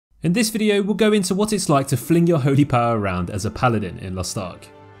In this video, we'll go into what it's like to fling your holy power around as a Paladin in Lost Ark.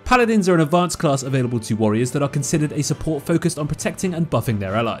 Paladins are an advanced class available to warriors that are considered a support focused on protecting and buffing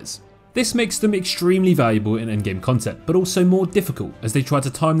their allies. This makes them extremely valuable in endgame content, but also more difficult as they try to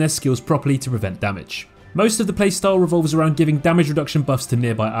time their skills properly to prevent damage. Most of the playstyle revolves around giving damage reduction buffs to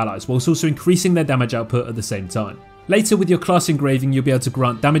nearby allies, whilst also increasing their damage output at the same time. Later with your class engraving, you'll be able to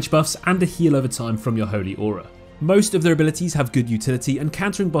grant damage buffs and a heal over time from your holy aura. Most of their abilities have good utility, and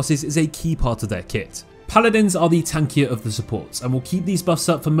countering bosses is a key part of their kit. Paladins are the tankier of the supports and will keep these buffs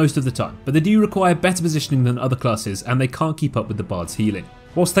up for most of the time, but they do require better positioning than other classes and they can't keep up with the bard's healing.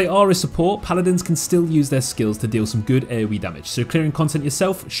 Whilst they are a support, Paladins can still use their skills to deal some good AoE damage, so clearing content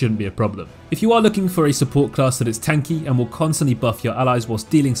yourself shouldn't be a problem. If you are looking for a support class that is tanky and will constantly buff your allies whilst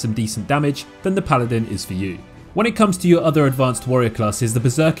dealing some decent damage, then the Paladin is for you. When it comes to your other advanced warrior classes, the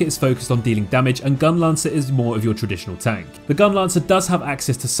Berserker is focused on dealing damage and Gun Lancer is more of your traditional tank. The Gun Lancer does have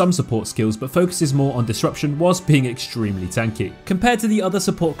access to some support skills but focuses more on disruption whilst being extremely tanky. Compared to the other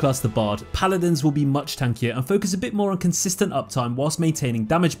support class, the Bard, Paladins will be much tankier and focus a bit more on consistent uptime whilst maintaining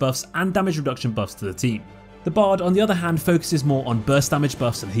damage buffs and damage reduction buffs to the team. The Bard, on the other hand, focuses more on burst damage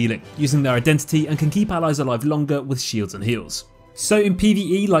buffs and healing, using their identity and can keep allies alive longer with shields and heals. So in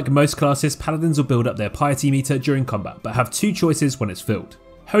PvE, like most classes, Paladins will build up their piety meter during combat, but have two choices when it's filled.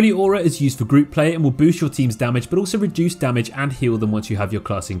 Holy Aura is used for group play and will boost your team's damage but also reduce damage and heal them once you have your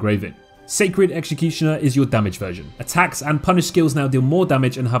class engraving. Sacred Executioner is your damage version. Attacks and punish skills now deal more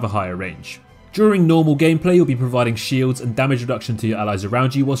damage and have a higher range. During normal gameplay, you'll be providing shields and damage reduction to your allies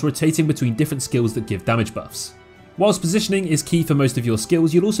around you whilst rotating between different skills that give damage buffs. Whilst positioning is key for most of your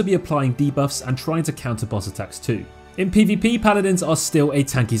skills, you'll also be applying debuffs and trying to counter boss attacks too. In PvP, Paladins are still a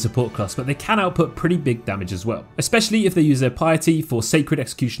tanky support class, but they can output pretty big damage as well, especially if they use their piety for Sacred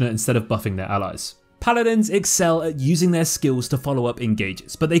Executioner instead of buffing their allies. Paladins excel at using their skills to follow up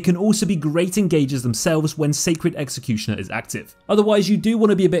engages, but they can also be great engagers themselves when Sacred Executioner is active. Otherwise, you do want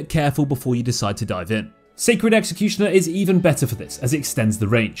to be a bit careful before you decide to dive in. Sacred Executioner is even better for this, as it extends the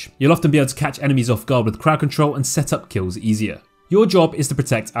range. You'll often be able to catch enemies off guard with crowd control and set up kills easier. Your job is to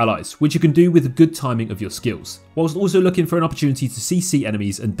protect allies, which you can do with good timing of your skills, whilst also looking for an opportunity to CC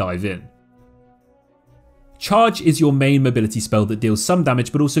enemies and dive in. Charge is your main mobility spell that deals some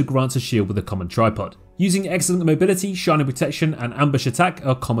damage but also grants a shield with a common tripod. Using excellent mobility, shining protection and ambush attack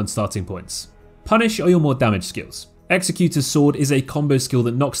are common starting points. Punish are your more damage skills. Executor's Sword is a combo skill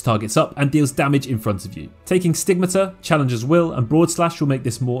that knocks targets up and deals damage in front of you. Taking Stigmata, Challenger's Will and Broad Slash will make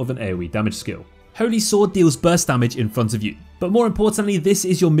this more of an AoE damage skill. Holy Sword deals burst damage in front of you, but more importantly this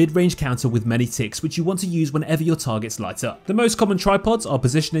is your mid-range counter with many ticks which you want to use whenever your targets light up. The most common tripods are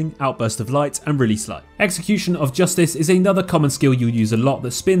Positioning, Outburst of Light and Release Light. Execution of Justice is another common skill you'll use a lot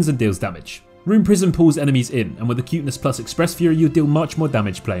that spins and deals damage. Rune Prism pulls enemies in, and with Acuteness plus Express Fury you'll deal much more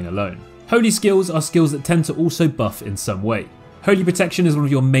damage playing alone. Holy skills are skills that tend to also buff in some way. Holy Protection is one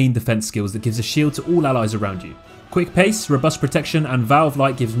of your main defense skills that gives a shield to all allies around you. Quick Pace, Robust Protection and Vow of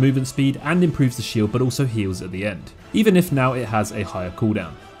Light gives movement speed and improves the shield but also heals at the end, even if now it has a higher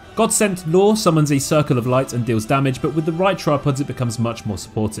cooldown. God Sent Law summons a circle of light and deals damage, but with the right tripods it becomes much more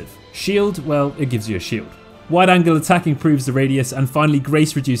supportive. Shield, well, it gives you a shield. Wide Angle Attack improves the radius, and finally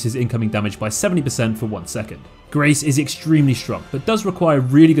Grace reduces incoming damage by 70% for 1 second. Grace is extremely strong, but does require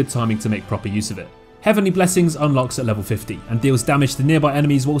really good timing to make proper use of it. Heavenly Blessings unlocks at level 50 and deals damage to nearby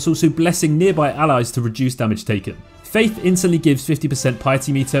enemies whilst also blessing nearby allies to reduce damage taken. Faith instantly gives 50%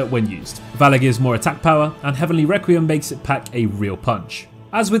 piety meter when used. Valor gives more attack power, and Heavenly Requiem makes it pack a real punch.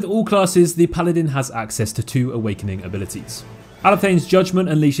 As with all classes, the Paladin has access to 2 awakening abilities. Alathane's Judgment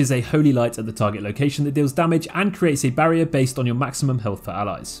unleashes a holy light at the target location that deals damage and creates a barrier based on your maximum health for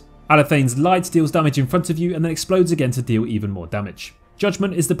allies. Alathane's Light deals damage in front of you and then explodes again to deal even more damage.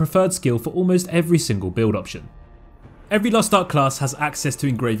 Judgment is the preferred skill for almost every single build option. Every Lost Ark class has access to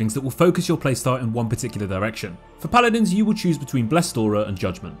engravings that will focus your playstyle in one particular direction. For Paladins, you will choose between Blessed Aura and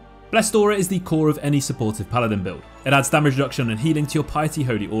Judgment. Blessed Aura is the core of any supportive Paladin build. It adds damage reduction and healing to your Piety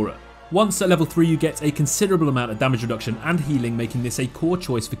Holy Aura. Once at level 3 you get a considerable amount of damage reduction and healing, making this a core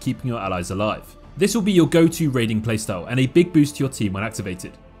choice for keeping your allies alive. This will be your go-to raiding playstyle and a big boost to your team when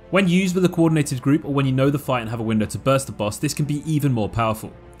activated. When used with a coordinated group or when you know the fight and have a window to burst the boss, this can be even more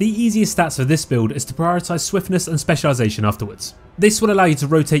powerful. The easiest stats for this build is to prioritise swiftness and specialisation afterwards. This will allow you to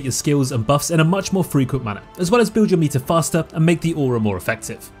rotate your skills and buffs in a much more frequent manner, as well as build your meter faster and make the aura more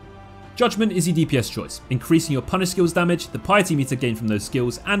effective. Judgment is your DPS choice, increasing your punish skills damage, the piety meter gained from those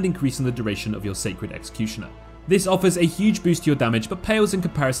skills, and increasing the duration of your Sacred Executioner. This offers a huge boost to your damage but pales in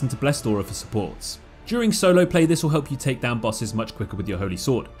comparison to Blessed Aura for supports. During solo play this will help you take down bosses much quicker with your Holy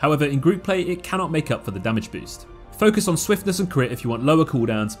Sword, however in group play it cannot make up for the damage boost. Focus on swiftness and crit if you want lower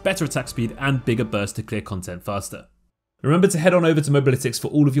cooldowns, better attack speed, and bigger bursts to clear content faster. Remember to head on over to Mobalytics for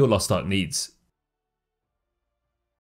all of your Lost Ark needs.